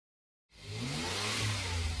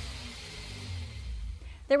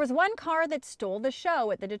There was one car that stole the show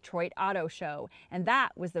at the Detroit Auto Show, and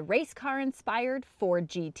that was the race car-inspired Ford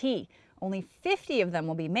GT. Only 50 of them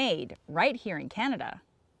will be made right here in Canada.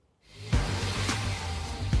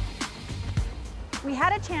 We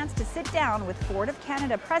had a chance to sit down with Ford of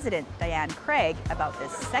Canada President Diane Craig about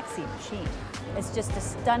this sexy machine. It's just a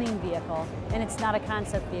stunning vehicle, and it's not a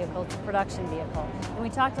concept vehicle, it's a production vehicle. And we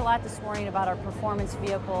talked a lot this morning about our performance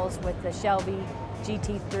vehicles with the Shelby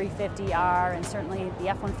GT350R and certainly the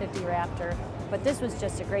F-150 Raptor, but this was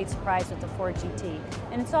just a great surprise with the Ford GT.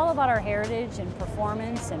 And it's all about our heritage and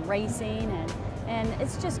performance and racing, and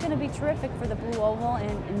it's just going to be terrific for the Blue Oval,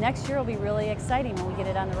 and next year will be really exciting when we get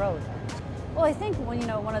it on the road. Well, I think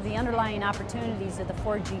one of the underlying opportunities of the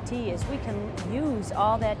Ford GT is we can use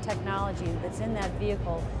all that technology that's in that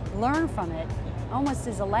vehicle, learn from it, almost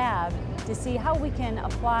as a lab, to see how we can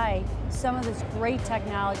apply some of this great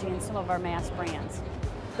technology in some of our mass brands.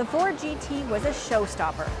 The Ford GT was a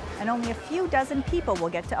showstopper, and only a few dozen people will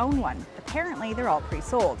get to own one. Apparently, they're all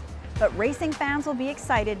pre-sold. But racing fans will be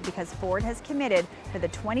excited because Ford has committed to the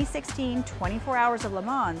 2016 24 Hours of Le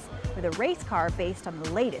Mans with a race car based on the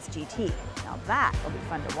latest GT. Now that will be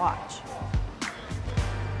fun to watch.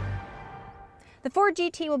 The Ford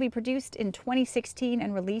GT will be produced in 2016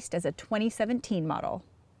 and released as a 2017 model.